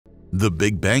The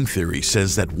Big Bang Theory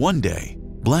says that one day,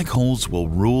 black holes will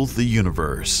rule the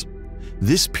universe.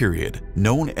 This period,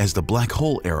 known as the black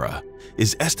hole era,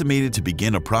 is estimated to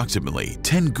begin approximately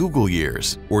 10 googol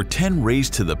years or 10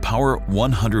 raised to the power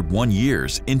 101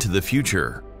 years into the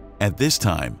future. At this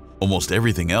time, almost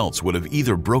everything else would have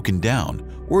either broken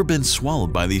down or been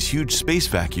swallowed by these huge space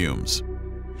vacuums.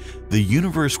 The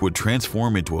universe would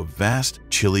transform into a vast,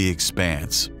 chilly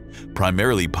expanse,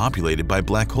 primarily populated by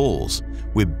black holes,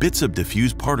 with bits of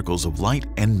diffuse particles of light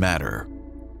and matter.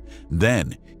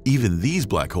 Then, even these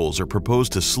black holes are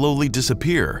proposed to slowly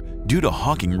disappear due to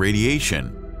Hawking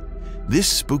radiation. This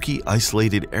spooky,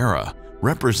 isolated era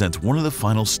represents one of the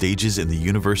final stages in the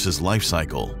universe's life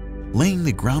cycle, laying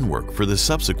the groundwork for the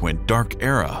subsequent dark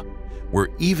era, where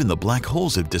even the black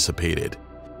holes have dissipated,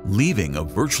 leaving a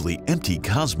virtually empty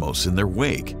cosmos in their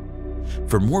wake.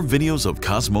 For more videos of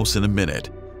Cosmos in a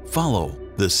Minute, follow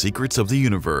The Secrets of the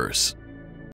Universe.